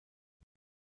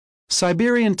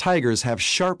Siberian tigers have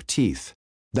sharp teeth.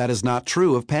 That is not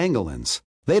true of pangolins.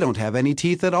 They don't have any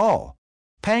teeth at all.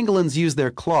 Pangolins use their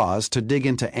claws to dig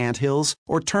into anthills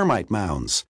or termite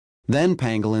mounds. Then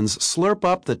pangolins slurp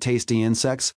up the tasty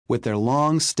insects with their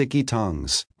long, sticky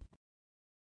tongues.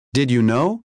 Did you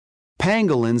know?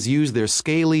 Pangolins use their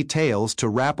scaly tails to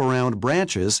wrap around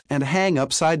branches and hang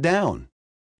upside down.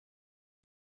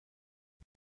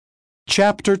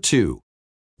 Chapter 2.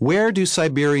 Where do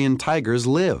Siberian tigers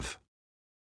live?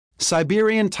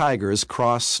 Siberian tigers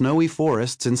cross snowy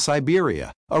forests in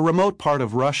Siberia, a remote part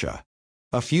of Russia.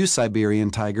 A few Siberian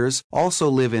tigers also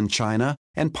live in China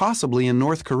and possibly in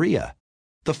North Korea.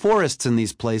 The forests in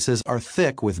these places are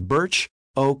thick with birch,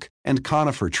 oak, and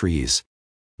conifer trees.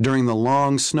 During the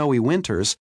long, snowy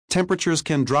winters, temperatures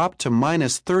can drop to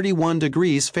minus 31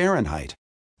 degrees Fahrenheit,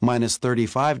 minus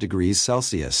 35 degrees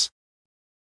Celsius.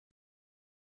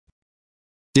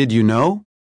 Did you know?